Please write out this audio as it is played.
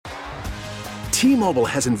T-Mobile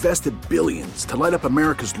has invested billions to light up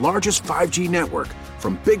America's largest 5G network,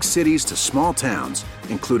 from big cities to small towns,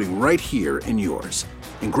 including right here in yours.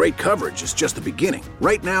 And great coverage is just the beginning.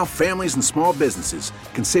 Right now, families and small businesses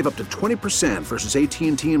can save up to 20% versus AT&T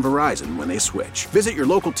and Verizon when they switch. Visit your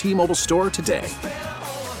local T-Mobile store today.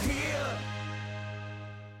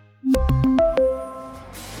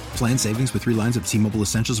 Plan savings with 3 lines of T-Mobile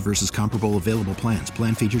Essentials versus comparable available plans.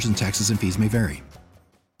 Plan features and taxes and fees may vary.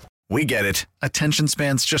 We get it. Attention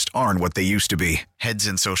spans just aren't what they used to be. Heads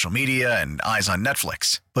in social media and eyes on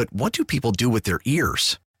Netflix. But what do people do with their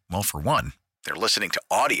ears? Well, for one, they're listening to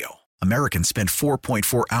audio. Americans spend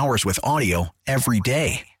 4.4 hours with audio every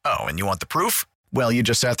day. Oh, and you want the proof? Well, you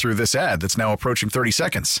just sat through this ad that's now approaching 30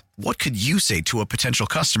 seconds. What could you say to a potential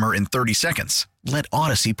customer in 30 seconds? Let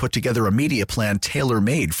Odyssey put together a media plan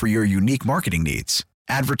tailor-made for your unique marketing needs.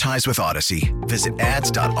 Advertise with Odyssey. Visit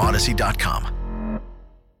ads.odyssey.com.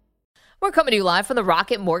 We're coming to you live from the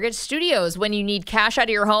Rocket Mortgage Studios. When you need cash out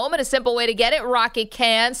of your home and a simple way to get it, Rocket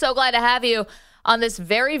can. So glad to have you on this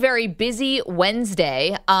very, very busy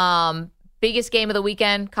Wednesday. Biggest game of the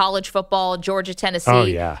weekend, college football, Georgia, Tennessee. Oh,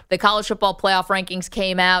 yeah. The college football playoff rankings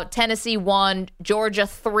came out. Tennessee won, Georgia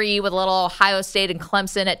 3 with a little Ohio State and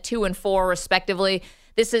Clemson at 2 and 4 respectively.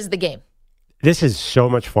 This is the game. This is so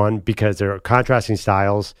much fun because there are contrasting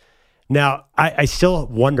styles. Now, I still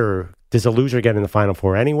wonder, does a loser get in the Final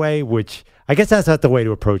Four anyway? Which I guess that's not the way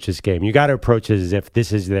to approach this game. You got to approach it as if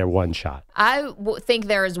this is their one shot. I think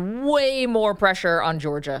there is way more pressure on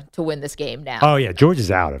Georgia to win this game now. Oh, yeah.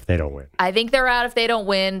 Georgia's out if they don't win. I think they're out if they don't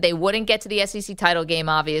win. They wouldn't get to the SEC title game,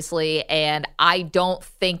 obviously, and I don't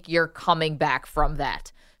think you're coming back from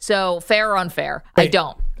that. So fair or unfair? Hey, I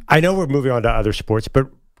don't. I know we're moving on to other sports, but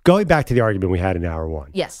going back to the argument we had in hour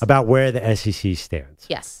one. Yes. About where the SEC stands.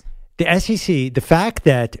 Yes. The SEC, the fact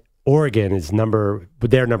that Oregon is number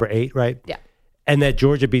 8, right? Yeah. And that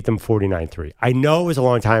Georgia beat them 49-3. I know it was a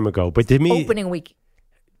long time ago, but to me, opening week.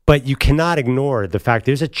 But you cannot ignore the fact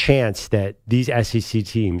there's a chance that these SEC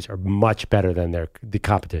teams are much better than the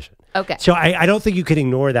competition. Okay. So I don't think you can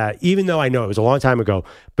ignore that, even though I know it was a long time ago.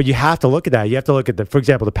 But you have to look at that. You have to look at for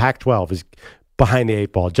example, the Pac-12 is behind the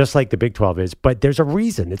 8 ball, just like the Big 12 is. But there's a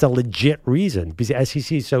reason. It's a legit reason because the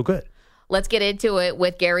SEC is so good. Let's get into it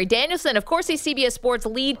with Gary Danielson. Of course, he's CBS Sports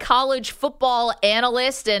lead college football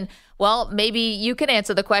analyst. And, well, maybe you can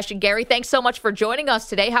answer the question. Gary, thanks so much for joining us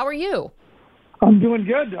today. How are you? I'm doing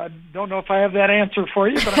good. I don't know if I have that answer for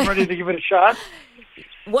you, but I'm ready to give it a shot.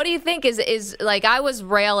 What do you think is like, I was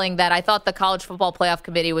railing that I thought the College Football Playoff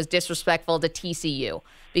Committee was disrespectful to TCU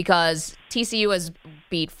because TCU has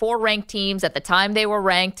beat 4 ranked teams at the time they were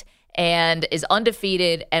ranked and is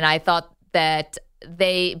undefeated. And I thought that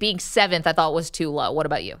they being 7th, I thought was too low. What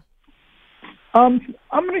about you? I'm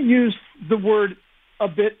going to use the word a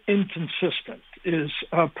bit inconsistent is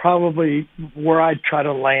probably where I'd try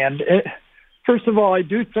to land. First of all, I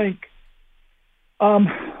do think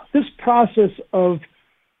this process of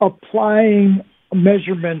applying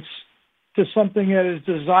measurements to something that is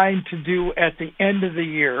designed to do at the end of the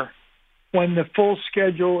year when the full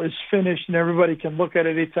schedule is finished and everybody can look at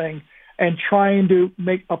anything, and trying to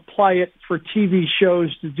apply it for TV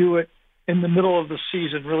shows to do it in the middle of the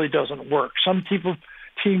season really doesn't work. Some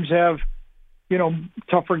teams have,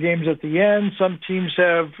 tougher games at the end. Some teams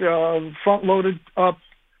have front-loaded up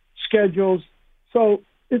schedules. So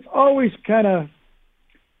it's always kind of,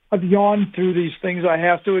 I've yawned through these things, I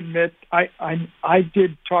have to admit. I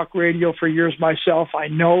did talk radio for years myself. I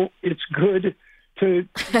know it's good to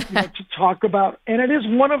talk about, and it is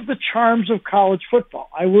one of the charms of college football.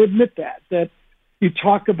 I will admit that you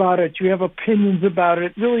talk about it, you have opinions about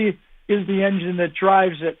it. It really is the engine that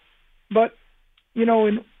drives it. But,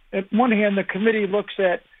 at one hand, the committee looks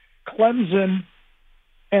at Clemson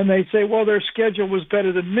and they say, well, their schedule was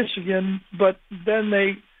better than Michigan, but then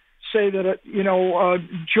they say that,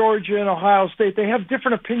 Georgia and Ohio State, they have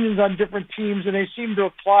different opinions on different teams, and they seem to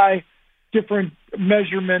apply different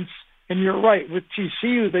measurements. And you're right, with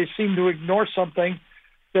TCU, they seem to ignore something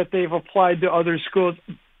that they've applied to other schools.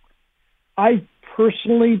 I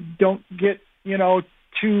personally don't get,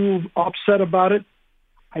 too upset about it.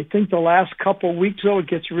 I think the last couple of weeks, though, it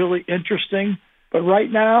gets really interesting. But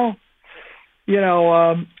right now,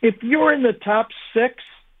 if you're in the top 6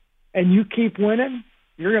 and you keep winning,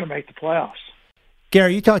 you're going to make the playoffs.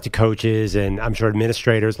 Gary, you talk to coaches and I'm sure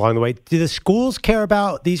administrators along the way. Do the schools care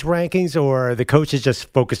about these rankings, or are the coaches just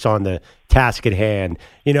focused on the task at hand?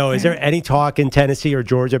 Is there any talk in Tennessee or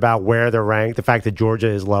Georgia about where they're ranked, the fact that Georgia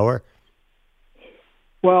is lower?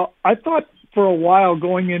 Well, I thought for a while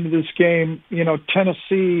going into this game,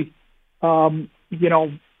 Tennessee,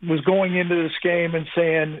 was going into this game and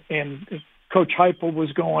saying, and Coach Heupel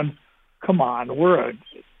was going, come on, we're a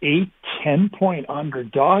 8-10 point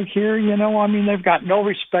underdog here. I mean, they've got no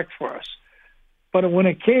respect for us. But when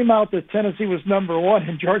it came out that Tennessee was number 1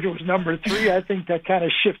 and Georgia was number 3, I think that kind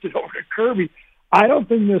of shifted over to Kirby. I don't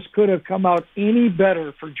think this could have come out any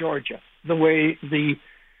better for Georgia, the way the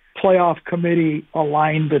playoff committee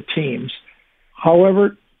aligned the teams.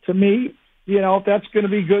 However, to me, that's going to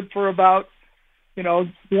be good for about,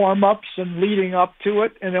 warm-ups and leading up to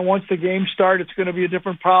it. And then once the game starts, it's going to be a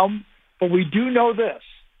different problem. But we do know this.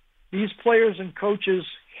 These players and coaches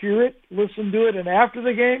hear it, listen to it, and after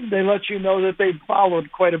the game, they let you know that they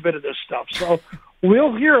followed quite a bit of this stuff. So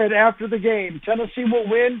we'll hear it after the game. Tennessee will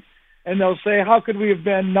win, and they'll say, how could we have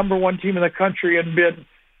been number 1 team in the country and been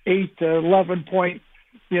 8 to 11 point,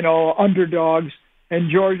 underdogs? And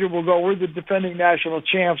Georgia will go, we're the defending national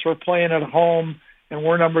champs. We're playing at home, and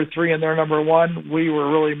we're number 3 and they're number 1. We were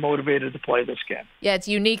really motivated to play this game. Yeah, it's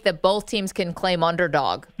unique that both teams can claim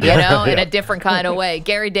underdog, in a different kind of way.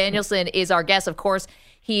 Gary Danielson is our guest, of course.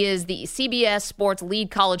 He is the CBS Sports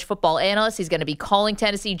lead college football analyst. He's going to be calling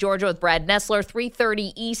Tennessee, Georgia with Brad Nessler,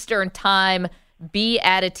 3:30 Eastern time. Be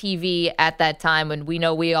at a TV at that time, and we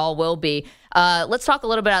know we all will be. Let's talk a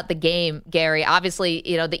little bit about the game, Gary. Obviously,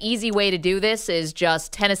 the easy way to do this is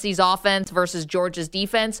just Tennessee's offense versus Georgia's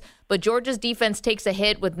defense. But Georgia's defense takes a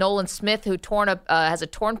hit with Nolan Smith, who has a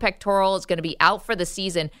torn pectoral, is going to be out for the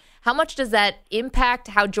season. How much does that impact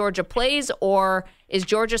how Georgia plays, or is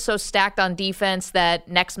Georgia so stacked on defense that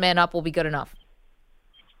next man up will be good enough?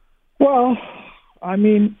 Well, I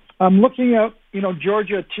mean, I'm looking at,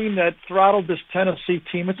 Georgia, a team that throttled this Tennessee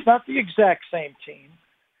team. It's not the exact same team.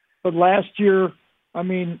 But last year, I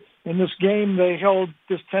mean, in this game, they held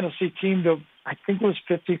this Tennessee team to, I think it was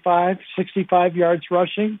 65 yards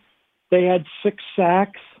rushing. They had 6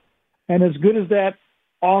 sacks. And as good as that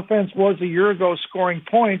offense was a year ago scoring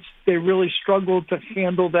points, they really struggled to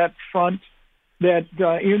handle that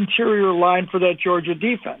interior line for that Georgia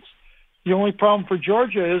defense. The only problem for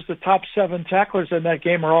Georgia is the top 7 tacklers in that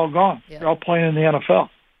game are all gone. Yeah. They're all playing in the NFL.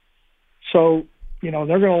 So, they're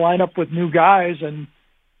going to line up with new guys. And,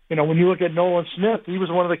 when you look at Nolan Smith, he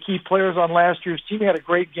was one of the key players on last year's team. He had a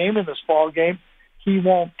great game in this ball game. He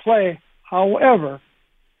won't play. However,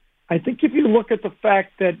 I think if you look at the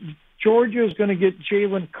fact that Georgia is going to get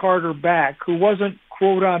Jalen Carter back, who wasn't,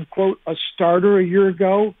 quote-unquote, a starter a year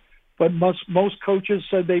ago, but most coaches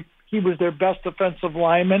said he was their best defensive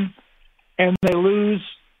lineman, and they lose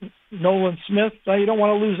Nolan Smith. Now, you don't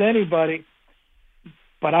want to lose anybody,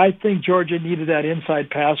 but I think Georgia needed that inside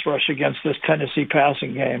pass rush against this Tennessee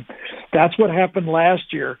passing game. That's what happened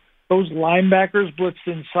last year. Those linebackers blitzed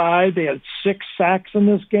inside. They had 6 sacks in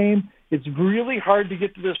this game. It's really hard to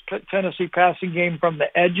get to this Tennessee passing game from the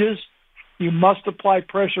edges. You must apply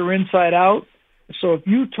pressure inside out. So if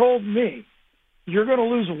you told me you're going to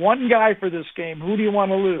lose one guy for this game, who do you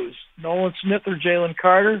want to lose, Nolan Smith or Jalen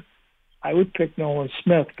Carter? I would pick Nolan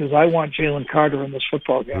Smith because I want Jalen Carter in this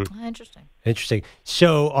football game. Interesting.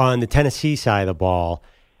 So on the Tennessee side of the ball,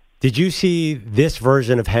 did you see this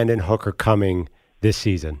version of Hendon Hooker coming this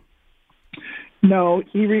season? No,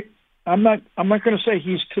 I'm not going to say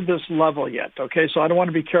he's to this level yet. Okay, so I don't want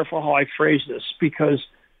to be careful how I phrase this because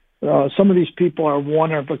some of these people are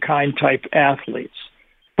one-of-a-kind type athletes.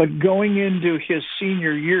 But going into his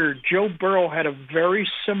senior year, Joe Burrow had a very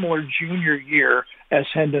similar junior year as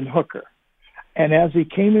Hendon Hooker. And as he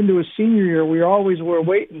came into his senior year, we always were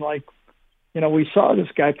waiting like, we saw this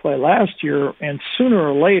guy play last year, and sooner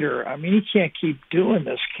or later, I mean, he can't keep doing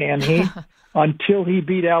this, can he? Until he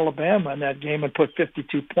beat Alabama in that game and put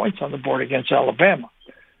 52 points on the board against Alabama.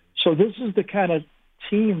 So this is the kind of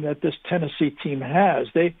team that this Tennessee team has.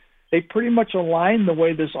 They pretty much align the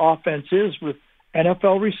way this offense is with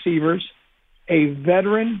NFL receivers, a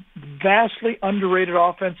veteran, vastly underrated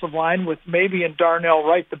offensive line with maybe in Darnell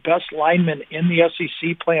Wright, the best lineman in the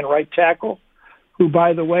SEC playing right tackle, who,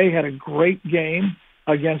 by the way, had a great game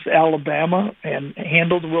against Alabama and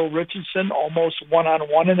handled Will Richardson almost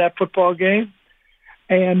one-on-one in that football game,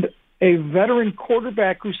 and a veteran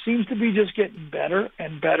quarterback who seems to be just getting better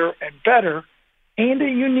and better and better, and a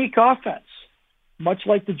unique offense, much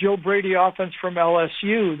like the Joe Brady offense from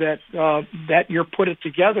LSU that year put it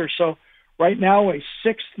together. So right now, a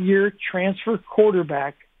 6th-year transfer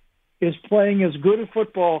quarterback is playing as good a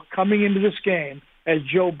football coming into this game as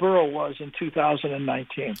Joe Burrow was in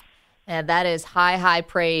 2019. And that is high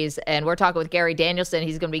praise. And we're talking with Gary Danielson.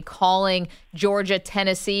 He's going to be calling Georgia,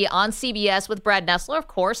 Tennessee on CBS with Brad Nessler, of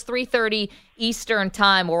course, 3:30 Eastern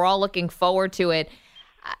time. We're all looking forward to it.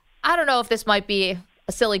 I don't know if this might be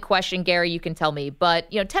a silly question, Gary, you can tell me.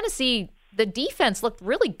 But, Tennessee the defense looked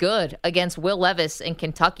really good against Will Levis in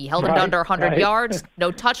Kentucky. Held him to under 100 yards,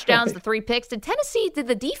 no touchdowns, the 3 picks. Did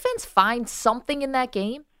the defense find something in that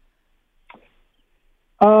game?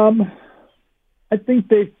 I think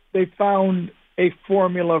they found a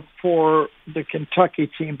formula for the Kentucky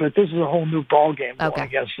team, but this is a whole new ballgame going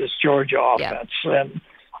against this Georgia offense. Yeah. And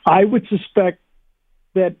I would suspect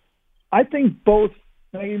that I think both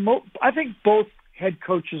head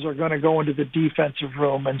coaches are going to go into the defensive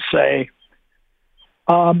room and say,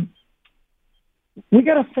 we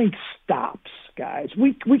got to think stops, guys.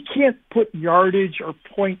 We can't put yardage or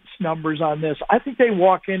points numbers on this. I think they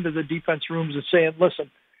walk into the defense rooms and saying,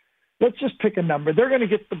 listen, let's just pick a number. They're going to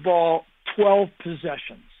get the ball 12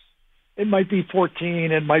 possessions. It might be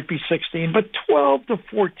 14, it might be 16, but 12 to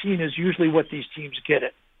 14 is usually what these teams get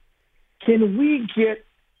it. Can we get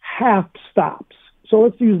half stops? So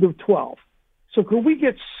let's use the 12. So could we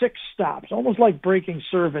get 6 stops, almost like breaking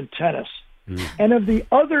serve in tennis? And of the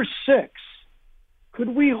other 6, could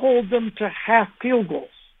we hold them to half field goals?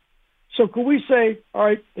 So could we say, all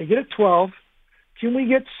right, they get it 12. Can we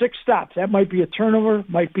get 6 stops? That might be a turnover,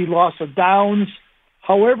 might be loss of downs,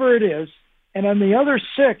 however it is. And on the other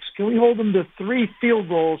 6, can we hold them to 3 field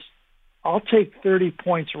goals? I'll take 30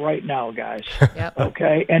 points right now, guys. Yep.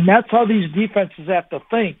 Okay? And that's how these defenses have to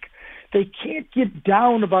think. They can't get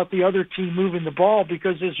down about the other team moving the ball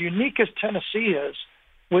because as unique as Tennessee is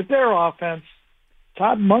with their offense,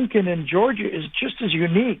 Todd Monken in Georgia is just as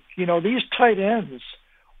unique. You know, these tight ends,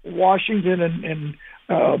 Washington and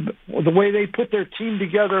the way they put their team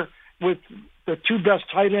together with the 2 best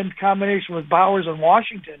tight end combination with Bowers and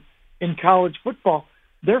Washington in college football,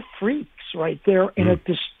 they're freaks right there, and it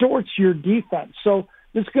distorts your defense. So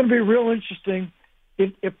it's going to be real interesting.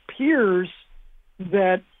 It appears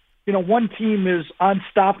that, you know, one team is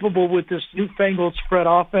unstoppable with this newfangled spread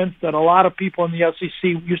offense that a lot of people in the SEC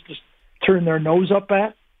used to turn their nose up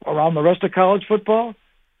at around the rest of college football.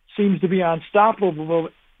 Seems to be unstoppable.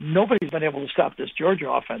 Nobody's been able to stop this Georgia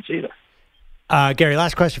offense either. Gary,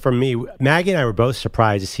 last question from me. Maggie and I were both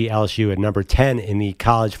surprised to see LSU at number 10 in the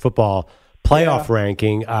college football playoff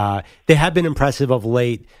ranking. They have been impressive of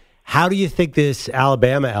late. How do you think this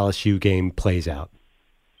Alabama-LSU game plays out?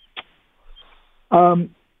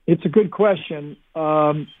 It's a good question.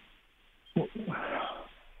 Jaden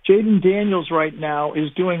Daniels right now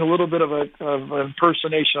is doing a little bit of an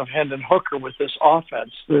impersonation of Hendon Hooker with this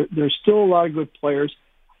offense. There's still a lot of good players.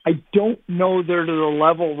 I don't know they're to the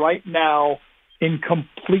level right now in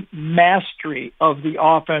complete mastery of the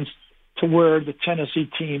offense to where the Tennessee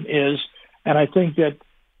team is. And I think that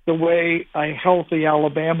the way a healthy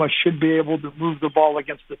Alabama should be able to move the ball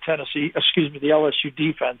against the LSU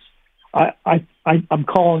defense, I'm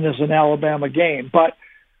calling this an Alabama game. But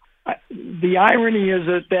the irony is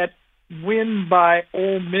that win by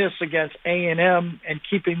Ole Miss against A&M and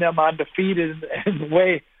keeping them undefeated and the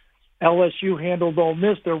way LSU handled Ole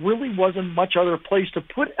Miss, there really wasn't much other place to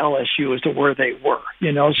put LSU as to where they were,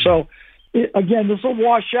 you know. So, again, this will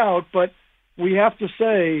wash out, but we have to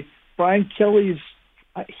say Brian Kelly's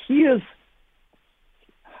he is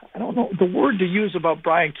 – I don't know, the word to use about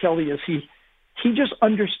Brian Kelly is he just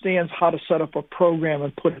understands how to set up a program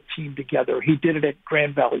and put a team together. He did it at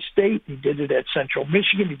Grand Valley State. He did it at Central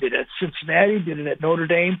Michigan. He did it at Cincinnati. He did it at Notre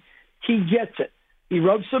Dame. He gets it. He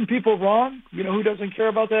rubs some people wrong. You know who doesn't care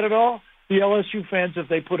about that at all? The LSU fans if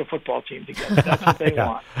they put a football team together. That's what they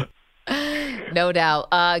want. No doubt.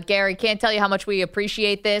 Gary, can't tell you how much we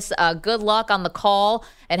appreciate this. Good luck on the call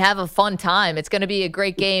and have a fun time. It's going to be a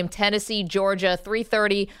great game. Tennessee, Georgia,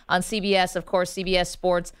 3:30 on CBS. Of course, CBS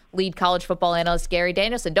Sports lead college football analyst Gary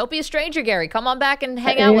Danielson. Don't be a stranger, Gary. Come on back and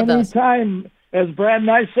hang out with us. Anytime. As Brad and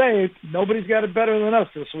I say, nobody's got it better than us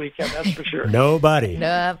this weekend, that's for sure. Nobody.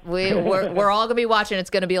 No, we're all going to be watching. It's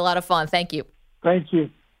going to be a lot of fun. Thank you. Thank you.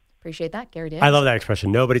 Appreciate that, Gary Daniels. I love that expression.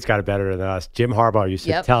 Nobody's got it better than us. Jim Harbaugh used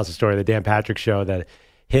to tell us a story of the Dan Patrick Show that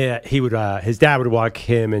he would his dad would walk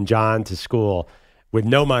him and John to school with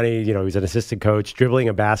no money. You know, he was an assistant coach, dribbling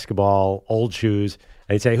a basketball, old shoes,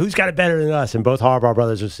 and he'd say, "Who's got it better than us?" And both Harbaugh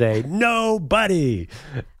brothers would say, "Nobody."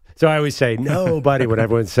 So I always say nobody when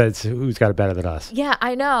everyone says who's got it better than us. Yeah,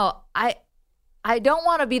 I know. I don't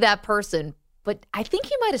want to be that person, but I think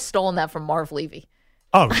he might have stolen that from Marv Levy.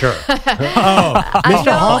 Oh, sure. I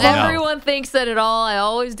know everyone thinks that at all I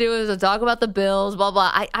always do is I talk about the Bills, blah,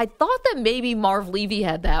 blah. I thought that maybe Marv Levy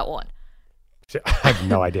had that one. I have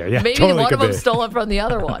no idea. Yeah, maybe totally one of them stole it from the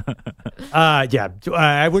other one. Yeah,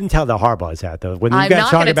 I wouldn't tell the Harbaugh's hat, though. When I'm not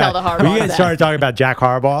going to tell the Harbaugh's When you get started talking about Jack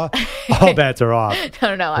Harbaugh, all bets are off.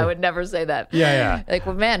 No, I would never say that. Yeah. Like,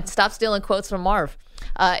 well, man, stop stealing quotes from Marv.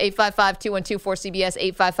 855-212-4CBS,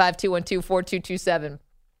 855-212-4227.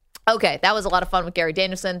 Okay, that was a lot of fun with Gary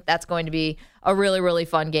Danielson. That's going to be a really, really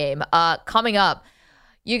fun game. Coming up,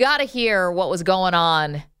 you got to hear what was going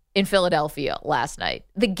on in Philadelphia last night.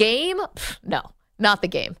 The game? No, not the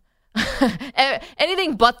game.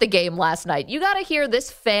 Anything but the game last night. You got to hear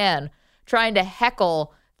this fan trying to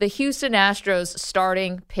heckle the Houston Astros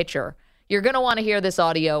starting pitcher. You're going to want to hear this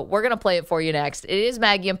audio. We're going to play it for you next. It is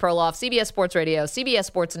Maggie and Perloff, CBS Sports Radio, CBS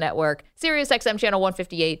Sports Network, Sirius XM Channel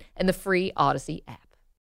 158, and the free Odyssey app.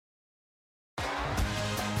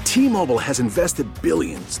 T-Mobile has invested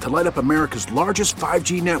billions to light up America's largest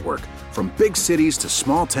 5G network, from big cities to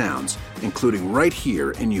small towns, including right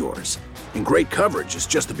here in yours. And great coverage is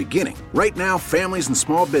just the beginning. Right now, families and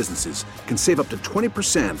small businesses can save up to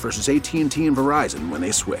 20% versus AT&T and Verizon when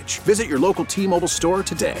they switch. Visit your local T-Mobile store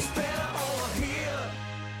today.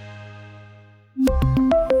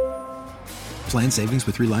 Plan savings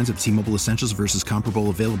with 3 lines of T-Mobile Essentials versus comparable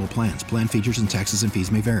available plans. Plan features and taxes and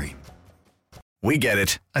fees may vary. We get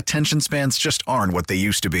it. Attention spans just aren't what they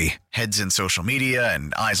used to be. Heads in social media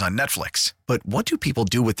and eyes on Netflix. But what do people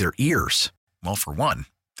do with their ears? Well, for one,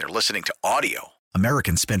 they're listening to audio.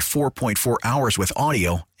 Americans spend 4.4 hours with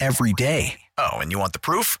audio every day. Oh, and you want the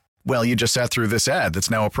proof? Well, you just sat through this ad that's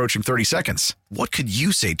now approaching 30 seconds. What could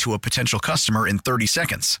you say to a potential customer in 30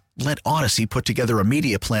 seconds? Let Odyssey put together a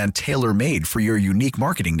media plan tailor-made for your unique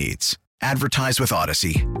marketing needs. Advertise with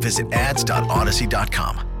Odyssey. Visit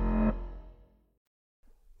ads.odyssey.com.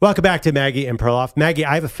 Welcome back to Maggie and Perloff. Maggie,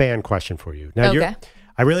 I have a fan question for you. Now, Okay.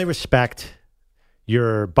 I really respect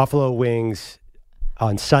your Buffalo Wings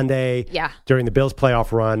on Sunday during the Bills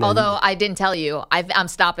playoff run. Although I didn't tell you, I'm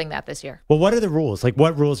stopping that this year. Well, what are the rules? Like,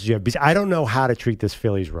 what rules do you have? Because I don't know how to treat this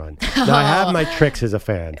Phillies run. Now, I have my tricks as a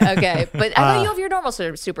fan. Okay, but I know you have your normal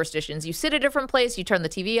superstitions. You sit a different place, you turn the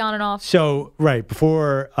TV on and off. So, right,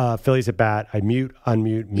 before Phillies at bat, I mute,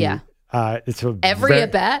 unmute, mute. Yeah. It's a Every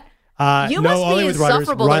at bat? You no, must only be with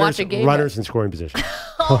insufferable to watch a game. Runners in scoring position.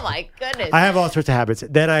 Oh, my goodness. I have all sorts of habits.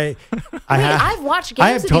 Then I've watched games I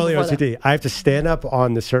have with you totally before, OCD. I have to stand up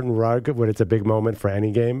on the certain rug when it's a big moment for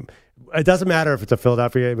any game. It doesn't matter if it's a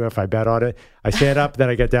Philadelphia game or if I bet on it. I stand up, then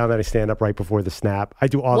I get down, then I stand up right before the snap. I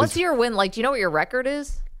do all What's your win? Like, do you know what your record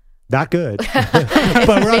is? Not good. But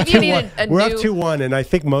we're up Maybe you 2-1. need a We're up new- 2-1, and I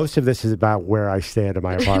think most of this is about where I stand in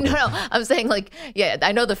my apartment. No, I'm saying, like, yeah,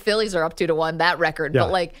 I know the Phillies are up 2-1, that record, Yeah.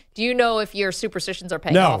 but, like, do you know if your superstitions are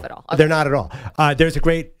paying No, off at all? Okay. they're not at all. There's a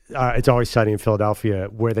great It's Always Sunny in Philadelphia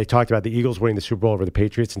where they talked about the Eagles winning the Super Bowl over the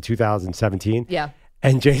Patriots in 2017. Yeah.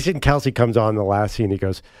 And Jason Kelsey comes on in the last scene. He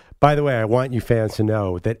goes, by the way, I want you fans to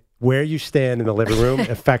know that where you stand in the living room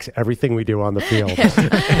affects everything we do on the field.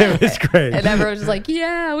 It was great. And everyone's just like,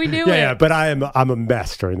 yeah, we knew it. Yeah, but I'm a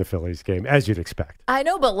mess during the Phillies game, as you'd expect. I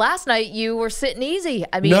know, but last night you were sitting easy.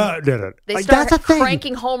 I mean, No. they Like, started that's the thing.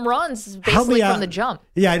 cranking home runs Help basically me out. from the jump.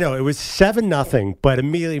 Yeah, I know. It was 7-0, but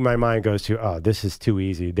immediately my mind goes to, oh, this is too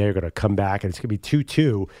easy. They're going to come back, and it's going to be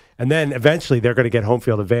 2-2. And then eventually they're going to get home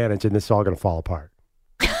field advantage, and this is all going to fall apart.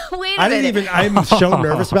 Wait a minute. I'm so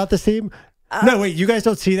nervous about this team. No, wait, you guys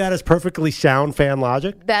don't see that as perfectly sound fan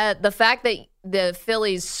logic? That the fact that the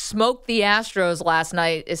Phillies smoked the Astros last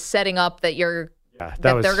night is setting up that they're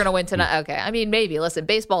going to win tonight. Okay, I mean, maybe. Listen,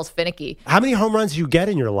 baseball's finicky. How many home runs do you get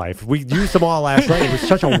in your life? We used them all last night. It was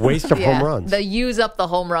such a waste of home runs. The use up the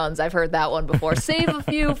home runs. I've heard that one before. Save a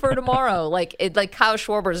few for tomorrow. Like Kyle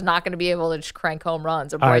Schwarber's not going to be able to just crank home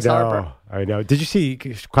runs, or Bryce Harper. I know. Did you see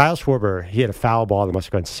Kyle Schwarber? He had a foul ball that must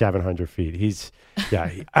have gone 700 feet.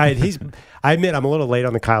 I admit I'm a little late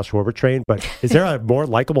on the Kyle Schwarber train, but is there a more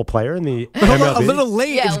likable player in the MLB? A little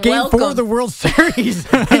late. Yeah, It's game 4 of the World Series.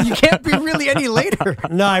 You can't be really any later.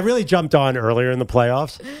 No, I really jumped on earlier in the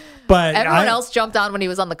playoffs. But Everyone else jumped on when he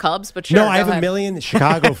was on the Cubs, but sure. No, I have go a ahead. million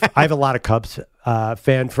Chicago. I have a lot of Cubs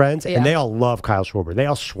fan friends, Yeah. and they all love Kyle Schwarber. They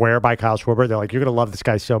all swear by Kyle Schwarber. They're like, "You're going to love this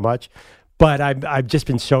guy so much." But I've just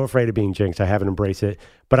been so afraid of being jinxed. I haven't embraced it,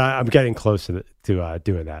 but I'm getting close to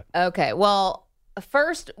doing that. Okay, well,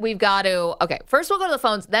 first we'll go to the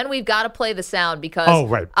phones. Then we've got to play the sound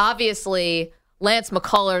because obviously Lance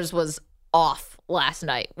McCullers was off last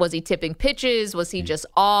night. Was he tipping pitches? Was he just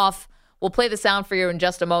off? We'll play the sound for you in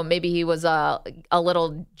just a moment. Maybe he was a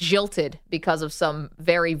little jilted because of some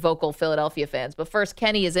very vocal Philadelphia fans. But first,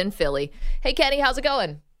 Kenny is in Philly. Hey, Kenny, how's it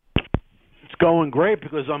going? It's going great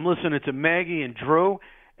because I'm listening to Maggie and Drew,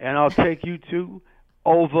 and I'll take you two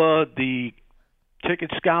over the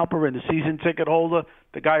ticket scalper and the season ticket holder,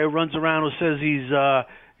 the guy who runs around who says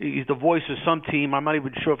he's the voice of some team. I'm not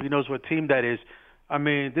even sure if he knows what team that is. I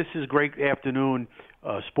mean, this is great afternoon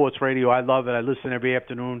sports radio. I love it. I listen every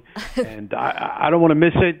afternoon, and I don't want to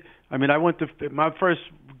miss it. I mean, I went to my first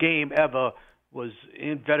game ever was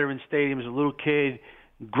in Veterans Stadium as a little kid.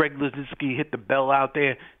 Greg Luzinski hit the bell out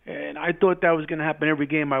there, and I thought that was going to happen every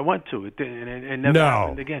game I went to. It didn't, and it never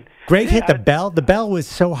happened again. Greg hit the bell? The bell was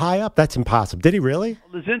so high up? That's impossible. Did he really?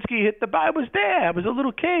 Luzinski hit the bell. I was there. I was a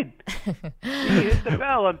little kid. He hit the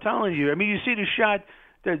bell, I'm telling you. I mean, you see the shot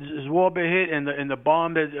that Schwarber hit and the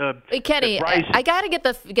bomb that Hey, Kenny, that I got to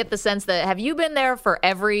get the sense that, have you been there for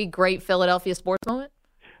every great Philadelphia sports moment?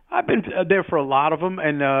 I've been there for a lot of them,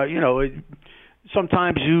 and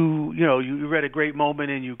sometimes you read a great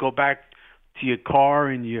moment and you go back to your car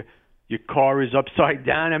and your car is upside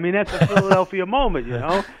down. I mean, that's a Philadelphia moment, you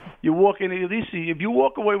know. You walk in, at least if you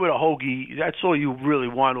walk away with a hoagie, that's all you really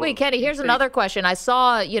want. Wait, Kenny, here's another question. I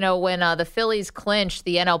saw, when the Phillies clinched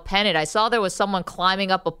the NL pennant, I saw there was someone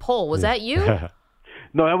climbing up a pole. Was that you?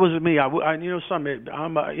 No, that wasn't me. I'm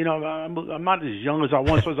not as young as I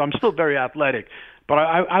once was. I'm still very athletic. But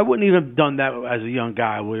I wouldn't even have done that as a young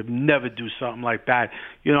guy. I would have never do something like that.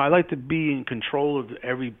 I like to be in control of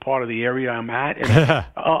every part of the area I'm at. And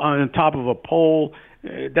on top of a pole,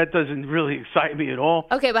 that doesn't really excite me at all.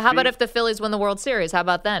 Okay, but how about if the Phillies win the World Series? How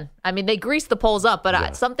about then? I mean, they greased the poles up,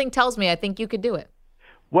 but something tells me I think you could do it.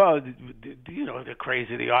 Well, they're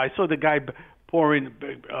crazy. I saw the guy pouring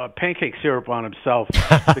pancake syrup on himself.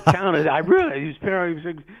 The counter,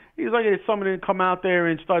 he's like if somebody come out there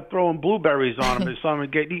and start throwing blueberries on him or something,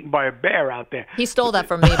 get eaten by a bear out there. He stole that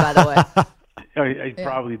from me, by the way. He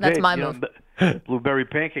probably did. That's my move. Blueberry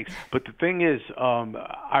pancakes. But the thing is,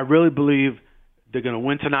 I really believe they're going to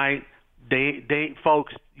win tonight. They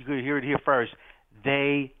folks, you're going to hear it here first.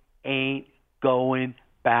 They ain't going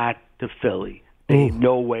back to Philly.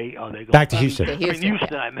 No way are they going back to Houston.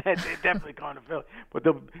 Houston. I mean, they're definitely going to Philly, but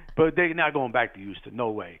they're not going back to Houston.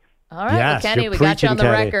 No way. All right, yes, well, Kenny, we got you on the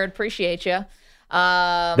record. Appreciate you.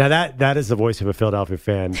 Now that is the voice of a Philadelphia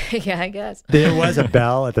fan. Yeah, I guess there was a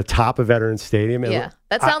bell at the top of Veterans Stadium. Yeah,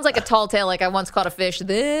 that sounds like a tall tale. Like I once caught a fish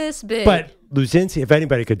this big. But Luzinski, if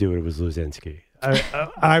anybody could do it, it was Luzinski.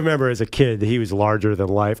 I remember as a kid, he was larger than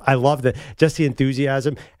life. I love just the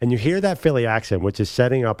enthusiasm. And you hear that Philly accent, which is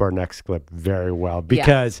setting up our next clip very well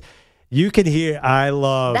because you can hear,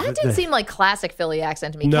 that didn't seem like classic Philly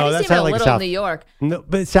accent to me. No, Kenny that's seemed not a like little New York. No,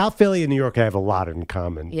 but South Philly and New York have a lot in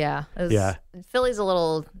common. Yeah. Philly's a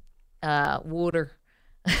little water.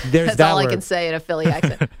 That's all I can say in a Philly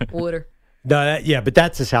accent. Water. No, but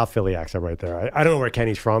that's the South Philly accent right there. I don't know where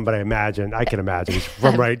Kenny's from, but I can imagine he's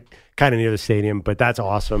from right kind of near the stadium. But that's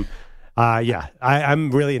awesome. I'm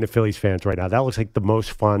really into Phillies fans right now. That looks like the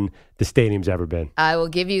most fun the stadium's ever been. I will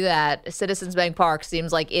give you that. Citizens Bank Park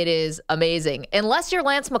seems like it is amazing, unless you're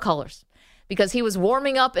Lance McCullers, because he was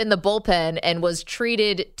warming up in the bullpen and was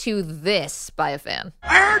treated to this by a fan.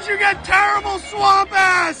 I heard you get terrible swamp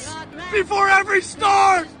ass before every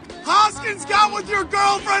start. Hoskins got with your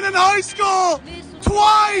girlfriend in high school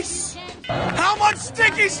twice. How much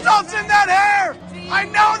sticky stuff's in that hair? I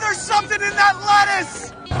know there's something in that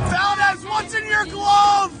lettuce. Valdez, what's in your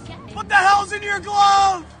glove? What the hell's in your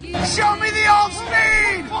glove? Show me the old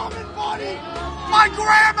speed. My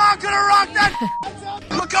grandma could have rocked that.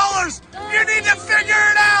 McCullers, you need to figure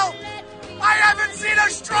it out. I haven't seen a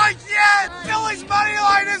strike yet. Philly's money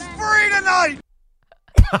line is free tonight.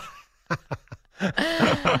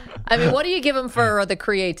 I mean, what do you give him for the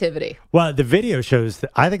creativity? Well, the video shows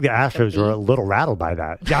I think the Astros were a little rattled by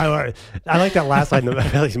that. I like that last line. The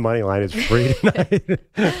Phillies money line is free tonight.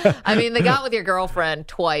 I mean, the got with your girlfriend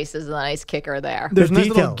twice is a nice kicker there. There's a nice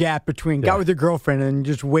little gap between got with your girlfriend and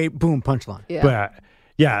just wait, boom, punchline. Yeah.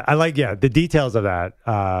 I like the details of that.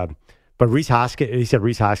 But Reese Hoskins, he said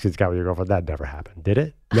Reese Hoskins got with your girlfriend. That never happened, did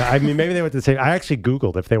it? No, I mean, maybe they went to the same. I actually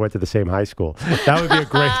Googled if they went to the same high school. That would be a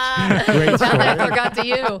great story. That never got to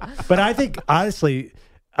you. But I think, honestly,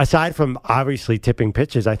 aside from obviously tipping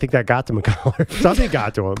pitches, I think that got to McCullers. Something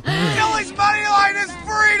got to him. Philly's money line is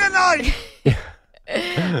free tonight.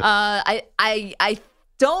 I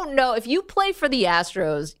don't know. If you play for the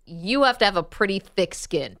Astros, you have to have a pretty thick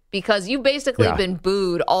skin because you've basically been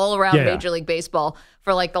booed all around Major League Baseball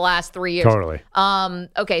for like the last 3 years. Totally.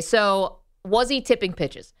 Okay, so was he tipping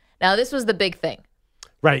pitches? Now, this was the big thing.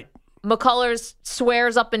 Right. McCullers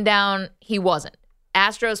swears up and down he wasn't.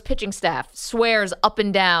 Astros pitching staff swears up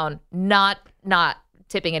and down not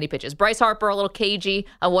tipping any pitches. Bryce Harper a little cagey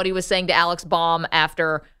on what he was saying to Alex Baum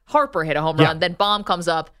after Harper hit a home run. Then Baum comes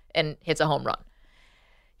up and hits a home run.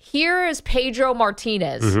 Here is Pedro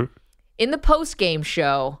Martinez in the post-game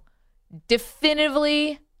show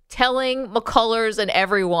definitively telling McCullers and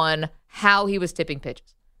everyone how he was tipping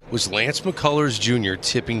pitches. Was Lance McCullers Jr.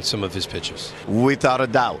 tipping some of his pitches? Without a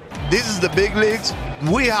doubt. This is the big leagues.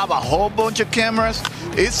 We have a whole bunch of cameras.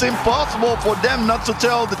 It's impossible for them not to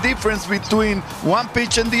tell the difference between one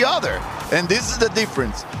pitch and the other. And this is the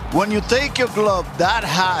difference. When you take your glove that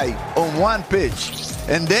high on one pitch,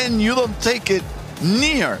 and then you don't take it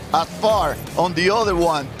near as far on the other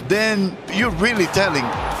one, then you're really telling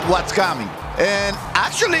what's coming. And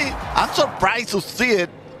actually, I'm surprised to see it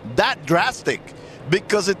that drastic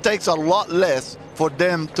because it takes a lot less for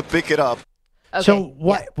them to pick it up. Okay. So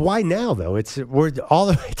why now though? We're all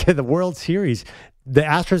the way to the World Series. The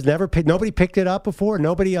Astros nobody picked it up before.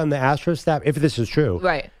 Nobody on the Astros staff, if this is true,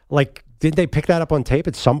 right? Like, did they pick that up on tape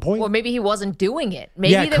at some point? Or maybe he wasn't doing it.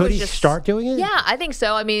 Maybe could he start doing it? Yeah, I think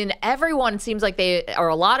so. I mean, everyone seems like or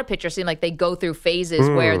a lot of pitchers seem like they go through phases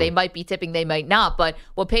where they might be tipping, they might not. But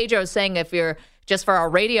what Pedro is saying, if you're just for our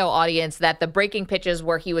radio audience, that the breaking pitches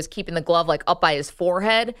where he was keeping the glove like up by his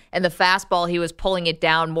forehead, and the fastball he was pulling it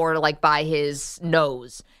down more like by his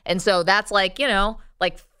nose. And so that's like,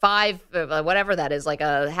 like 5, whatever that is, like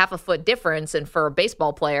a half a foot difference. And for a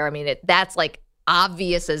baseball player, I mean, that's like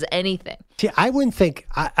obvious as anything. See, I wouldn't think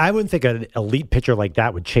an elite pitcher like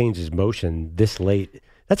that would change his motion this late.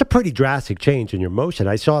 That's a pretty drastic change in your motion.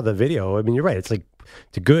 I saw the video. I mean, you're right. It's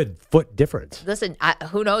a good foot difference. Listen,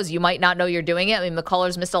 who knows? You might not know you're doing it. I mean,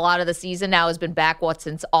 McCullers missed a lot of the season. Now has been back,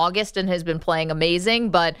 since August, and has been playing amazing.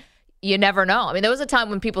 But you never know. I mean, there was a time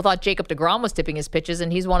when people thought Jacob deGrom was tipping his pitches,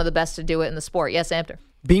 and he's one of the best to do it in the sport. Yes, Amter.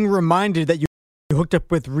 Being reminded that you hooked up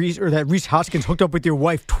with Rhys, or that Rhys Hoskins hooked up with your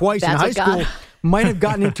wife twice in high school, might have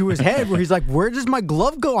gotten into his head where he's like, where does my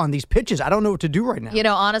glove go on these pitches? I don't know what to do right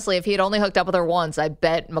now. Honestly, if he had only hooked up with her once, I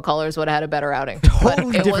bet McCullers would have had a better outing.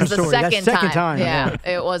 Totally but it was the story. second time. Yeah,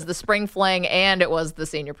 it was the spring fling and it was the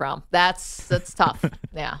senior prom. That's tough.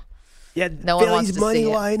 Yeah. Yeah, no one wants Philly's to money see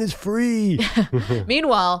line is free.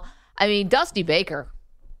 Meanwhile, I mean, Dusty Baker,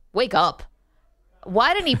 wake up.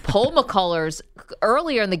 Why didn't he pull McCullers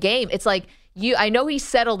earlier in the game? It's like, I know he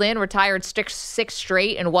settled in, retired 6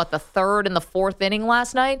 straight in the third and the fourth inning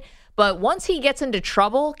last night. But once he gets into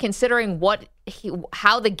trouble, considering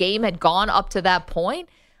how the game had gone up to that point,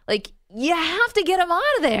 like, you have to get him out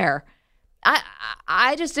of there.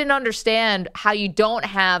 I just didn't understand how you don't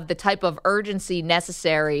have the type of urgency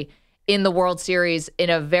necessary in the World Series in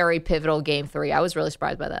a very pivotal Game 3. I was really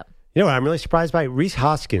surprised by that. You know what I'm really surprised by? Rhys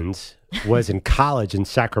Hoskins was in college in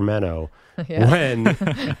Sacramento when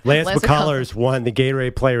Lance McCullers won the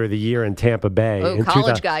Gatorade Player of the Year in Tampa Bay. Oh,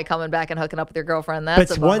 college guy coming back and hooking up with your girlfriend.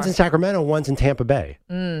 That's but one's in Sacramento, one's in Tampa Bay.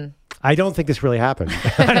 I don't think this really happened.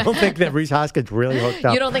 I don't think that Rhys Hoskins really hooked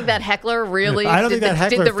up. You don't think that heckler really I don't think that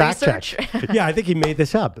heckler did the fact research? checked. Yeah, I think he made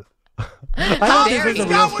this up. How dare you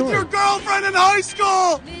got with your girlfriend in high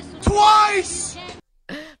school twice?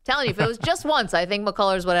 Telling you, if it was just once, I think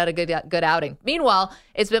McCullers would have had a good outing. Meanwhile,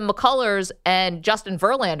 it's been McCullers and Justin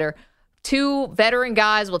Verlander, 2 veteran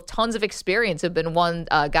guys with tons of experience, have been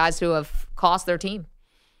guys who have cost their team.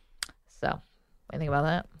 So, what do you think about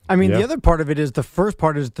that? I mean, the other part of it is, the first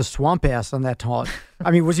part is the swamp ass on that talk. I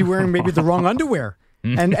mean, was he wearing maybe the wrong underwear?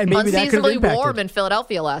 And maybe that could have impacted. Warm in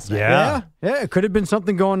Philadelphia last night. Yeah, it could have been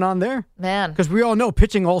something going on there. Man. Because we all know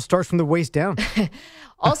pitching all starts from the waist down.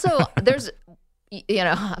 Also, there's...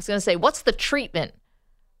 I was going to say, what's the treatment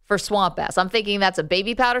for swamp ass? I'm thinking that's a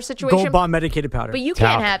baby powder situation. Gold Bond medicated powder. But you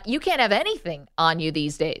can't have anything on you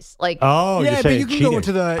these days. Like, yeah, but you can go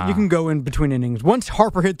into you can go in between innings. Once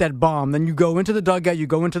Harper hit that bomb, then you go into the dugout, you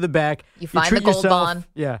go into the back, you find treat the Gold yourself. Bond.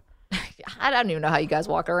 Yeah. I don't even know how you guys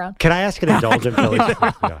walk around. Can I ask an indulgent Phillies?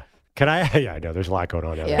 Yeah. Can I? Yeah, I know there's a lot going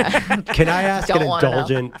on. Can I ask an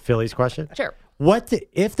indulgent Phillies question? Sure.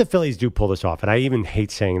 If the Phillies do pull this off, and I even hate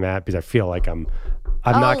saying that because I feel like I'm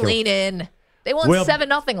not going to lean in. They won 7-0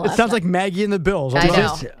 last It sounds like Maggie and the Bills. I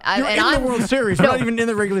know. You're in the World Series. We're not even in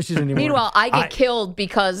the regular season anymore. Meanwhile, I get killed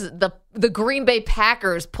because the Green Bay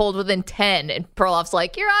Packers pulled within 10, and Perloff's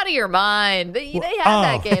like, "You're out of your mind." They had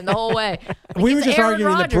that game the whole way. We were just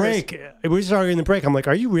arguing in the break. I'm like,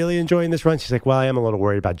 "Are you really enjoying this run?" She's like, "Well, I am a little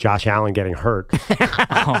worried about Josh Allen getting hurt."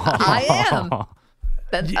 I am.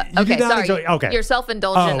 Okay, sorry. Okay. Your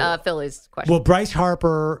self-indulgent Phillies question. Well, Bryce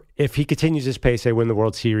Harper, if he continues his pace, they win the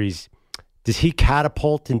World Series. Does he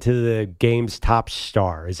catapult into the game's top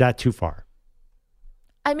star? Is that too far?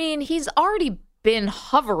 I mean, he's already been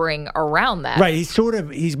hovering around that. Right. He's a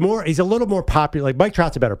little more popular. Like Mike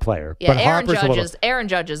Trout's a better player. Yeah, but Aaron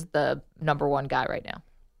Judge is the number 1 guy right now.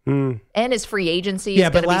 And his free agency is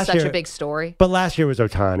going to be such a big story. But last year was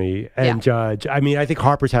Ohtani and Judge. I mean, I think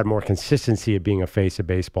Harper's had more consistency of being a face of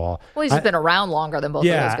baseball. Well, he's been around longer than both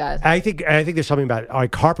of those guys. I think there's something about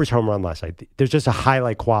like Harper's home run last night. There's just a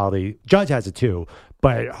highlight quality. Judge has it too,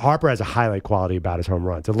 but Harper has a highlight quality about his home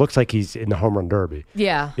runs. It looks like he's in the home run derby.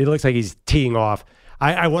 Yeah. It looks like he's teeing off.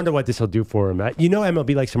 I wonder what this will do for him.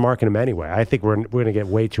 MLB likes to market him anyway. I think we're going to get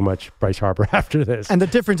way too much Bryce Harper after this. And the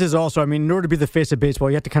difference is also, in order to be the face of baseball,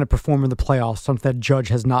 you have to kind of perform in the playoffs, something that Judge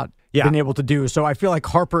has not been able to do. So I feel like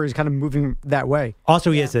Harper is kind of moving that way. Also,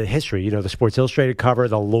 he has a history. The Sports Illustrated cover,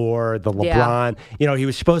 the lore, the LeBron. Yeah. He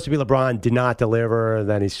was supposed to be LeBron, did not deliver, and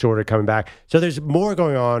then he's sort of coming back. So there's more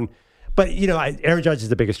going on. But, Aaron Judge is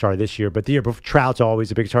the biggest star this year, but the year before, Trout's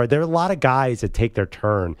always a big star. There are a lot of guys that take their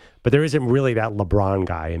turn, but there isn't really that LeBron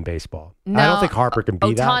guy in baseball. No, I don't think Harper can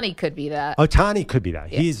be that. Ohtani could be that. Ohtani could be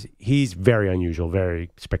that. Yeah. He's very unusual, very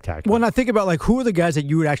spectacular. When I think about, who are the guys that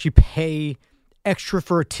you would actually pay extra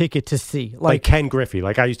for a ticket to see? Like Ken Griffey.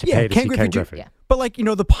 I used to pay to see Ken Griffey. Yeah. But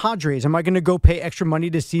the Padres, am I going to go pay extra money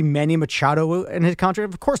to see Manny Machado in his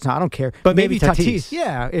contract? Of course not. I don't care. But maybe Tatis.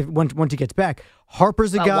 Yeah, once he gets back.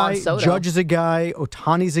 Harper's a guy. Judge is a guy.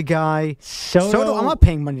 Ohtani's a guy. Soto, I'm not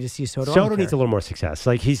paying money to see Soto. Soto needs a little more success.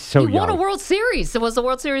 He's so young. He won a World Series. It was the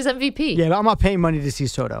World Series MVP. Yeah, but I'm not paying money to see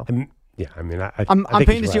Soto. I'm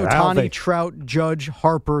paying to see Ohtani, Trout, Judge,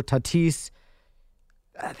 Harper, Tatis.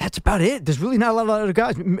 That's about it. There's really not a lot of other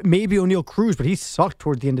guys. Maybe O'Neal Cruz, but he sucked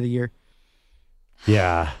toward the end of the year.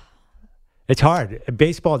 Yeah. It's hard.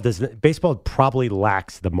 Baseball probably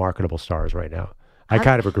lacks the marketable stars right now. I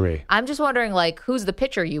kind of agree. I'm just wondering, who's the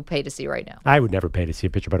pitcher you pay to see right now? I would never pay to see a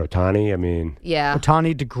pitcher but Ohtani. Yeah.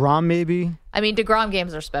 Ohtani, DeGrom, maybe. DeGrom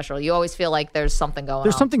games are special. You always feel like there's something going on.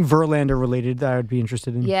 There's something Verlander related that I would be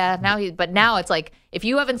interested in. Yeah, now it's if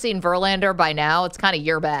you haven't seen Verlander by now, it's kind of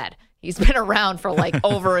you're bad. He's been around for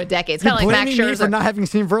over a decade. It's kind of like Max Scherzer. Me for not having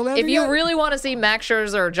seen Verlander If you yet? really want to see Max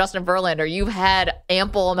Scherzer or Justin Verlander, you've had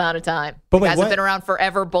ample amount of time. But you guys have been around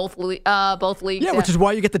forever, both leagues. Yeah, which is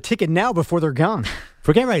why you get the ticket now before they're gone.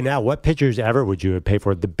 Forget right now, what pitchers ever would you pay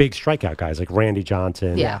for? The big strikeout guys like Randy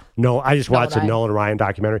Johnson. Yeah. No, I just watched the Nolan Ryan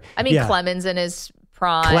documentary. Clemens in his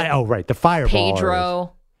prime. The Fireball.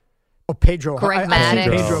 Pedro. Oh, Pedro. Correct, I've Maddox.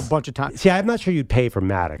 seen Pedro a bunch of times. See, I'm not sure you'd pay for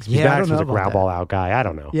Maddox. Yeah, Maddox I don't know was a about ground ball that. out guy. I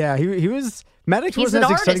don't know. Yeah, he was. Maddox He's wasn't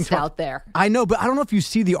an as exciting artist out there. I know, but I don't know if you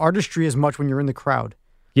see the artistry as much when you're in the crowd.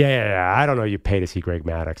 Yeah. I don't know. You pay to see Greg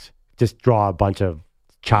Maddox. Just draw a bunch of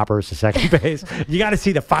choppers to second base. You got to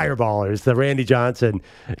see the fireballers, the Randy Johnson.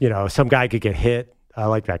 Some guy could get hit. I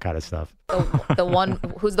like that kind of stuff.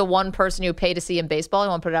 Who's the one person you pay to see in baseball? You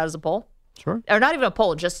want to put it out as a poll? Sure. Or not even a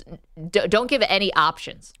poll. Just don't give it any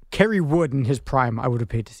options. Kerry Wood in his prime, I would have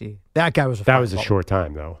paid to see. That guy was a That was a short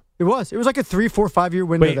time, though. It was like a 3, 4, 5 year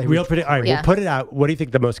window. Wait, we'll put it out. What do you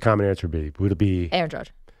think the most common answer would be? Would it be Aaron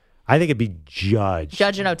Judge? I think it'd be Judge.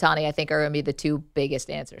 Judge and Ohtani, I think, are going to be the two biggest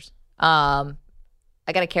answers. I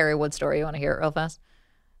got a Kerry Wood story. You want to hear it real fast?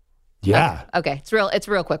 Yeah. Okay. It's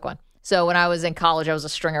a real quick one. So when I was in college, I was a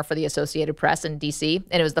stringer for the Associated Press in D.C.,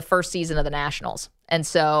 and it was the first season of the Nationals. And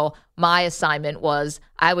so my assignment was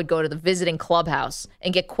I would go to the visiting clubhouse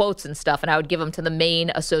and get quotes and stuff, and I would give them to the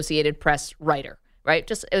main Associated Press writer, right?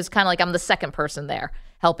 It was kind of like I'm the second person there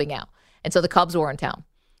helping out. And so the Cubs were in town.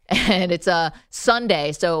 And it's a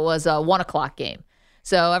Sunday, so it was a 1 o'clock game.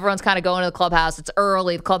 So everyone's kind of going to the clubhouse. It's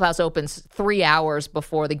early. The clubhouse opens 3 hours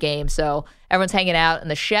before the game. So everyone's hanging out, and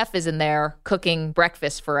the chef is in there cooking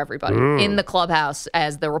breakfast for everybody in the clubhouse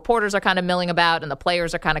as the reporters are kind of milling about and the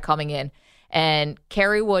players are kind of coming in. And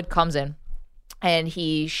Kerry Wood comes in, and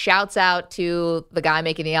he shouts out to the guy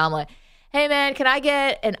making the omelet, "Hey, man, can I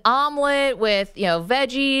get an omelet with,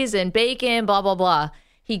 veggies and bacon, blah, blah, blah."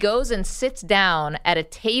 He goes and sits down at a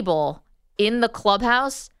table in the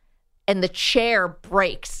clubhouse, and the chair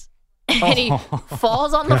breaks. And he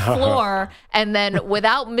falls on the floor, and then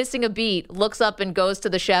without missing a beat, looks up and goes to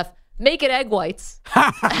the chef, "Make it egg whites."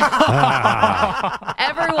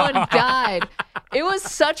 Everyone died. It was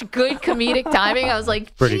such good comedic timing. I was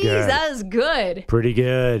like, geez, that is good. Pretty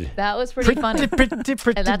good. That was pretty funny.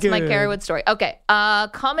 And that's my Kerry Wood story. Okay,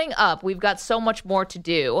 coming up, we've got so much more to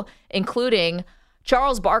do, including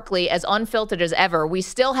Charles Barkley as unfiltered as ever. We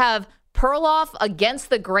still have Perloff against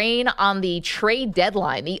the grain on the trade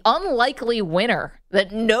deadline, the unlikely winner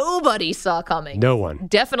that nobody saw coming. No one.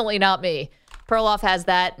 Definitely not me. Perloff has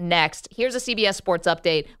that next. Here's a CBS Sports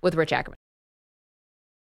Update with Rich Ackerman.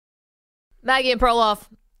 Maggie and Perloff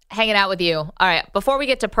hanging out with you. All right, before we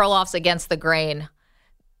get to Perloff's against the grain,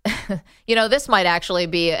 this might actually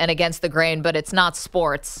be an against the grain, but it's not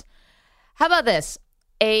sports. How about this?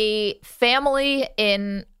 A family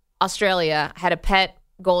in Australia had a pet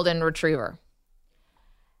golden retriever.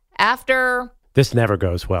 After... This never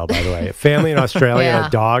goes well, by the way. A family in Australia and a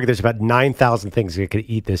dog, there's about 9,000 things that could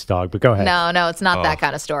eat this dog, but go ahead. No, it's not that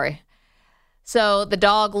kind of story. So the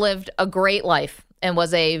dog lived a great life and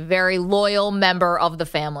was a very loyal member of the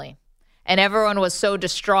family. And everyone was so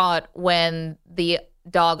distraught when the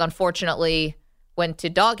dog unfortunately went to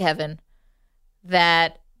dog heaven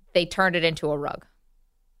that they turned it into a rug.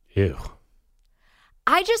 Ew.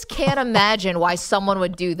 I just can't imagine why someone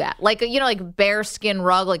would do that. Like, like bearskin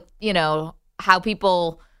rug, like, how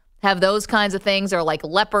people have those kinds of things, or like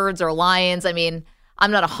leopards or lions. I mean,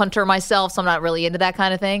 I'm not a hunter myself, so I'm not really into that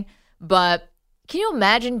kind of thing. But can you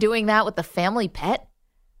imagine doing that with the family pet?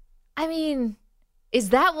 I mean, is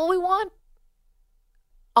that what we want?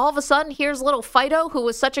 All of a sudden, here's little Fido, who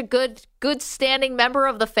was such a good standing member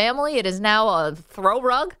of the family. It is now a throw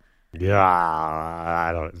rug.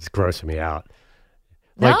 Yeah, it's grossing me out.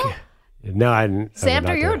 No?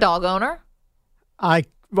 Samter, you're a dog owner.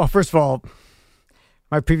 Well, first of all,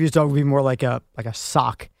 my previous dog would be more like a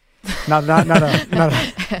sock, not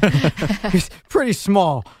a. He's pretty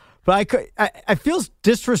small, but I feel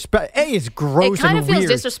disrespect. It's gross. It kind of feels weird.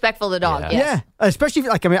 disrespectful to the dog. Yeah, yes. yeah. Especially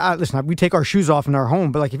if, listen, we take our shoes off in our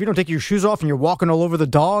home, but like if you don't take your shoes off and you're walking all over the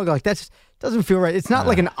dog, like that doesn't feel right. It's not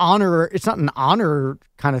like an honor. It's not an honor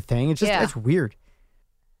kind of thing. It's just it's weird.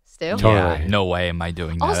 Stu? Yeah, no way am I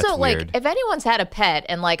doing that. Also, That's like, weird. if anyone's had a pet,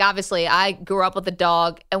 and like, obviously, I grew up with a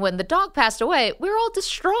dog, and when the dog passed away, we were all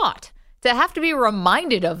distraught to have to be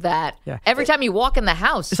reminded of that every time you walk in the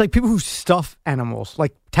house. It's like people who stuff animals,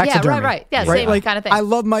 like taxidermy. Right. Yeah, same kind of thing. I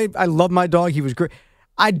love my dog. He was great.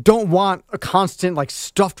 I don't want a constant like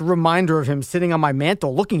stuffed reminder of him sitting on my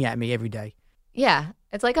mantle looking at me every day. Yeah,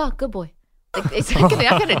 it's like, oh, good boy. Like, it's not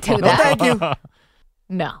gonna do that. Thank you.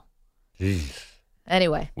 No. Jeez.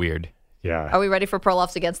 Anyway. Weird. Yeah. Are we ready for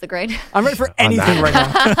Perloffs Against the Grain? I'm ready for anything right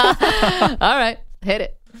now. All right. Hit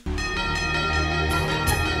it.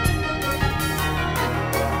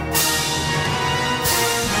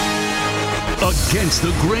 Against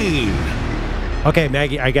the Grain. Okay,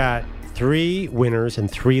 Maggie, I got 3 winners and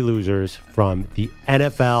 3 losers from the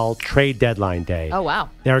NFL trade deadline day. Oh, wow.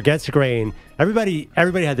 They're against the grain. Everybody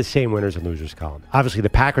had the same winners and losers column. Obviously,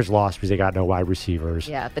 the Packers lost because they got no wide receivers.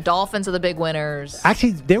 Yeah, the Dolphins are the big winners.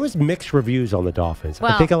 Actually, there was mixed reviews on the Dolphins.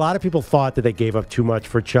 Well, I think a lot of people thought that they gave up too much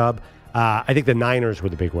for Chubb. I think the Niners were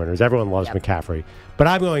the big winners. Everyone loves McCaffrey. But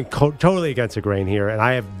I'm going totally against the grain here, and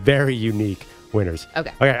I have very unique winners.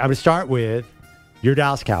 Okay, I'm going to start with your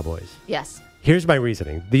Dallas Cowboys. Yes. Here's my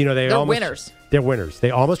reasoning. They're winners. They're winners.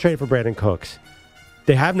 They almost traded for Brandon Cooks.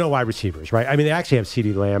 They have no wide receivers, right? I mean, they actually have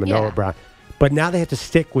CeeDee Lamb and Noah Brown. But now they have to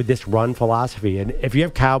stick with this run philosophy. And if you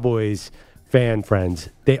have Cowboys fan friends,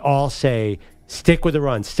 they all say, stick with the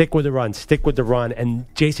run, stick with the run, stick with the run. And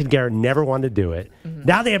Jason Garrett never wanted to do it. Mm-hmm.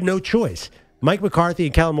 Now they have no choice. Mike McCarthy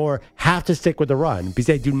and Kellen Moore have to stick with the run because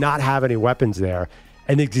they do not have any weapons there.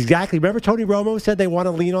 And remember Tony Romo said they want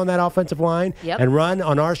to lean on that offensive line and run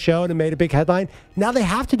on our show and made a big headline? Now they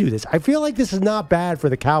have to do this. I feel like this is not bad for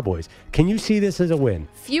the Cowboys. Can you see this as a win?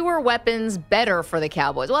 Fewer weapons, better for the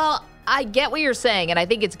Cowboys. Well, I get what you're saying, and I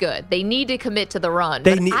think it's good. They need to commit to the run.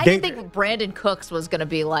 I didn't think Brandon Cooks was going to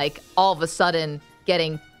be like all of a sudden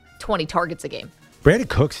getting 20 targets a game. Brandon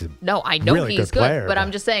Cooks is I know really he's good player, but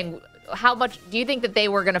I'm just saying, how much do you think that they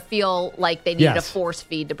were going to feel like they needed a force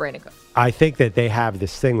feed to Brandon Cooks? I think that they have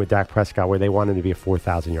this thing with Dak Prescott where they want him to be a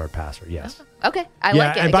 4,000-yard passer. Yes. Okay. I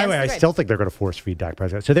like it. And by the way, I still think they're going to force feed Dak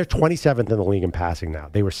Prescott. So they're 27th in the league in passing now.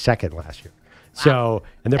 They were second last year. So,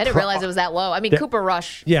 and I didn't realize it was that low. I mean, Cooper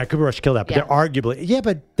Rush. Yeah, Cooper Rush killed that. But they're arguably,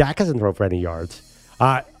 but Dak hasn't thrown for any yards.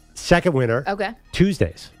 Second winner. Okay.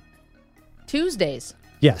 Tuesdays.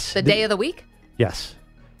 Yes. The day of the week? Yes.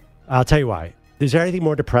 I'll tell you why. Is there anything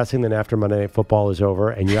more depressing than after Monday Night Football is over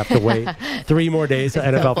and you have to wait 3 more days of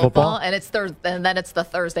NFL football? And then it's the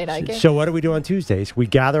Thursday night game. So what do we do on Tuesdays? We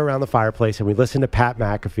gather around the fireplace and we listen to Pat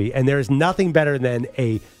McAfee. And there's nothing better than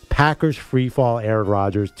a Packers freefall Aaron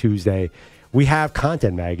Rodgers Tuesday. We have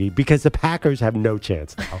content, Maggie, because the Packers have no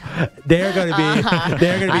chance now. They're going to be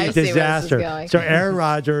a disaster. So Aaron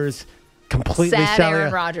Rodgers completely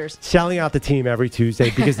selling out the team every Tuesday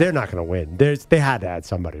because they're not going to win. They had to add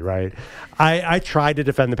somebody, right? I tried to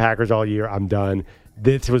defend the Packers all year. I'm done.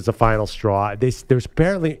 This was the final straw. There's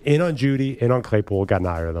apparently in on Judy, in on Claypool, got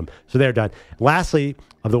neither of them. So they're done. Lastly,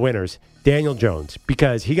 of the winners, Daniel Jones,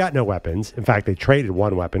 because he got no weapons. In fact, they traded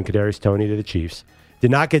one weapon, Kadarius Toney, to the Chiefs. Did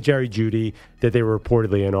not get Jerry Jeudy that they were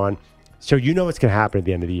reportedly in on. So you know what's going to happen at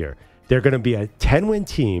the end of the year. They're going to be a 10-win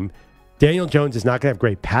team. Daniel Jones is not going to have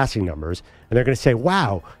great passing numbers. And they're going to say,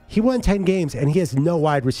 wow, he won 10 games and he has no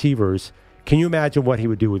wide receivers. Can you imagine what he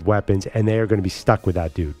would do with weapons? And they are going to be stuck with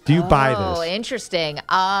that dude. Do you buy this? Oh, interesting.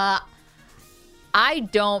 I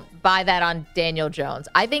don't buy that on Daniel Jones.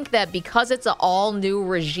 I think that because it's an all-new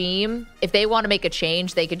regime, if they want to make a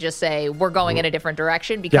change, they could just say, we're going in a different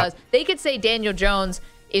direction. Because they could say Daniel Jones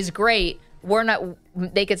is great. We're not.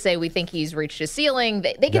 they could say we think he's reached his ceiling.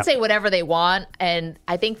 They can say whatever they want. And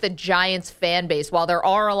I think the Giants fan base, while there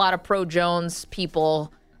are a lot of pro Jones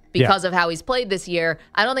people because of how he's played this year,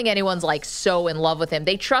 I don't think anyone's like so in love with him.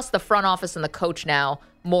 They trust the front office and the coach now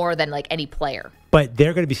more than like any player. But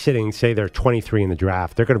they're going to be sitting, say they're 23 in the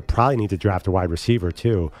draft. They're going to probably need to draft a wide receiver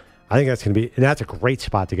too. I think that's going to be, and that's a great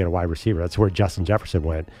spot to get a wide receiver. That's where Justin Jefferson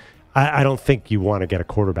went. I don't think you want to get a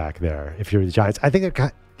quarterback there if you're the Giants. I think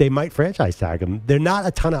they might franchise tag him. They're not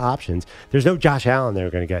a ton of options. There's no Josh Allen they're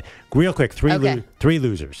going to get. Real quick, three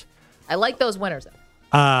losers. I like those winners.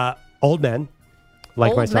 Old men,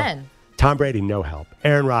 like Old myself. men. Tom Brady, no help.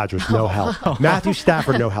 Aaron Rodgers, no help. Matthew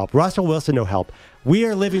Stafford, no help. Russell Wilson, no help. We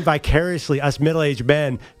are living vicariously, us middle-aged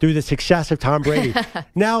men, through the success of Tom Brady.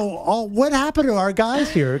 Now, what happened to our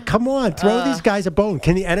guys here? Come on, throw these guys a bone.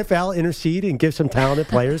 Can the NFL intercede and give some talented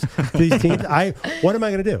players to these teams? What am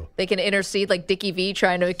I going to do? They can intercede like Dickie V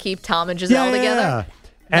trying to keep Tom and Giselle together.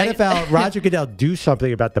 NFL, Roger Goodell, do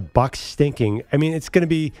something about the Bucs stinking. I mean, it's going to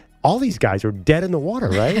be all these guys are dead in the water,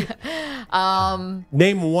 right?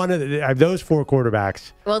 Name one of those four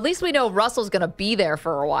quarterbacks. Well, at least we know Russell's going to be there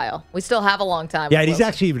for a while. We still have a long time. Yeah, and he's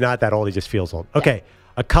actually not that old. He just feels old. Okay,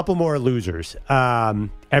 a couple more losers.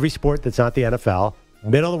 Every sport that's not the NFL,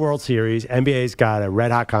 middle of the World Series, NBA's got a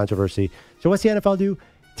red-hot controversy. So what's the NFL do?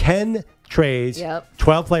 10 trades,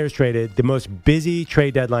 12 players traded, the most busy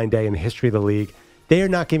trade deadline day in the history of the league. They are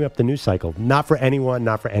not giving up the news cycle. Not for anyone,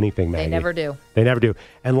 not for anything, Maggie. They never do. They never do.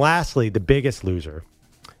 And lastly, the biggest loser,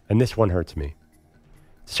 and this one hurts me,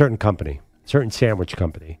 certain sandwich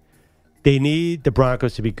company. They need the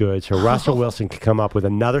Broncos to be good so Russell Wilson can come up with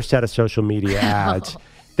another set of social media ads.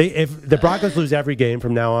 If the Broncos lose every game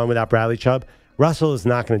from now on without Bradley Chubb, Russell is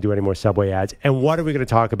not going to do any more Subway ads. And what are we going to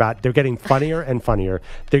talk about? They're getting funnier and funnier.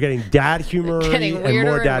 They're getting dad humor and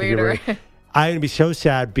more dad humor. I'm going to be so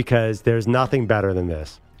sad because there's nothing better than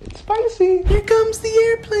this. It's spicy. Here comes the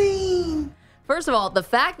airplane. First of all, the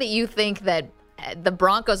fact that you think that the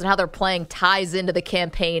Broncos and how they're playing ties into the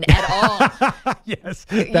campaign at all. Yes.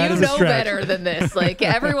 You know better than this. Like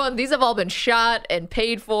everyone, these have all been shot and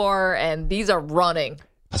paid for, and these are running.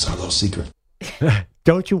 That's our little secret.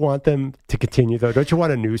 Don't you want them to continue, though? Don't you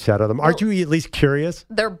want a new set of them? Aren't you at least curious?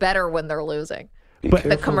 They're better when they're losing. But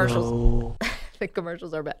the commercials. The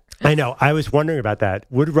commercials are better. I know. I was wondering about that.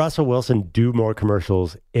 Would Russell Wilson do more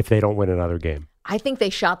commercials if they don't win another game? I think they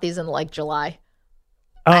shot these in like July.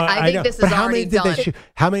 I think this is already done.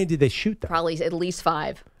 How many did they shoot, though? Probably at least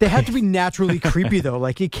 5. They have to be naturally creepy, though.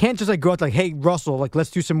 Like, you can't just like go out like, hey, Russell, like,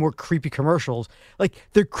 let's do some more creepy commercials. Like,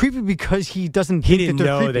 they're creepy because he doesn't think didn't that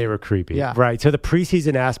they're know creepy. They were creepy. Yeah. Right. So the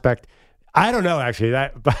preseason aspect, I don't know, actually.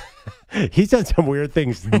 But he's done some weird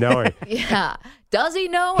things knowing. Yeah. Does he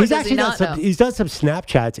know or does he not know? He's done some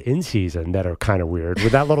Snapchats in season that are kind of weird.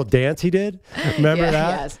 With that little dance he did. Remember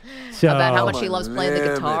that? Yes. So, about how much he loves playing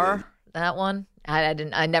the guitar. That one.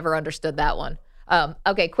 I never understood that one.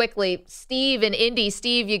 Okay, quickly. Steve in Indy.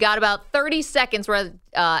 Steve, you got about 30 seconds. We're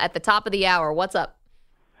at the top of the hour. What's up?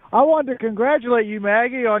 I wanted to congratulate you,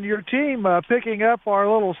 Maggie, on your team picking up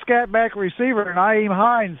our little scatback receiver, Nyheim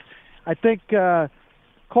Hines. I think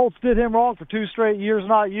Colts did him wrong for 2 straight years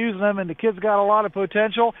not using him, and the kid's got a lot of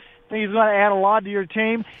potential. I think he's going to add a lot to your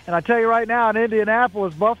team. And I tell you right now, in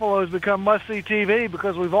Indianapolis, Buffalo has become must-see TV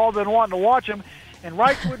because we've all been wanting to watch him, and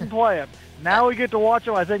Reich wouldn't play him. Now we get to watch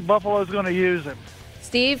him. I think Buffalo's going to use him.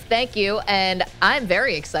 Steve, thank you. And I'm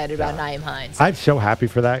very excited about Nyheim Hines. I'm so happy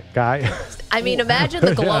for that guy. I mean, imagine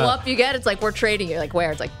the glow up you get. It's like, we're trading you. Like,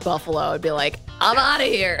 where? It's like Buffalo. I'd be like, I'm out of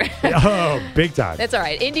here. Oh, big time. That's all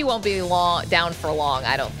right. Indy won't be down for long,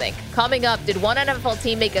 I don't think. Coming up, did one NFL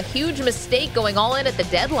team make a huge mistake going all in at the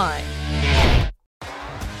deadline?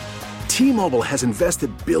 T-Mobile has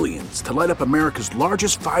invested billions to light up America's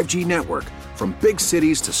largest 5G network, from big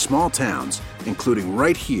cities to small towns, including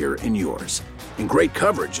right here in yours. And great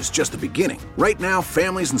coverage is just the beginning. Right now,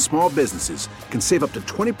 families and small businesses can save up to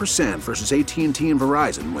 20% versus AT&T and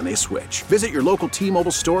Verizon when they switch. Visit your local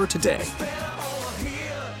T-Mobile store today.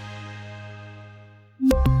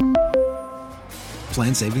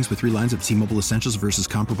 Plan savings with 3 lines of T-Mobile Essentials versus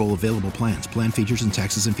comparable available plans. Plan features and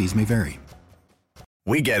taxes and fees may vary.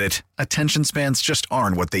 We get it. Attention spans just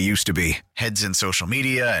aren't what they used to be. Heads in social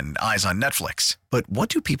media and eyes on Netflix. But what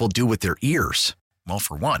do people do with their ears? Well,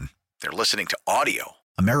 for one, they're listening to audio.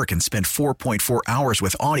 Americans spend 4.4 hours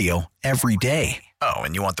with audio every day. Oh,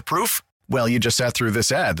 and you want the proof? Well, you just sat through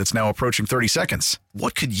this ad that's now approaching 30 seconds.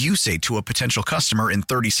 What could you say to a potential customer in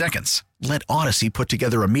 30 seconds? Let Odyssey put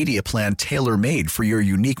together a media plan tailor-made for your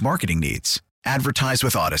unique marketing needs. Advertise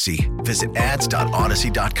with Odyssey. Visit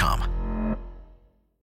ads.odyssey.com.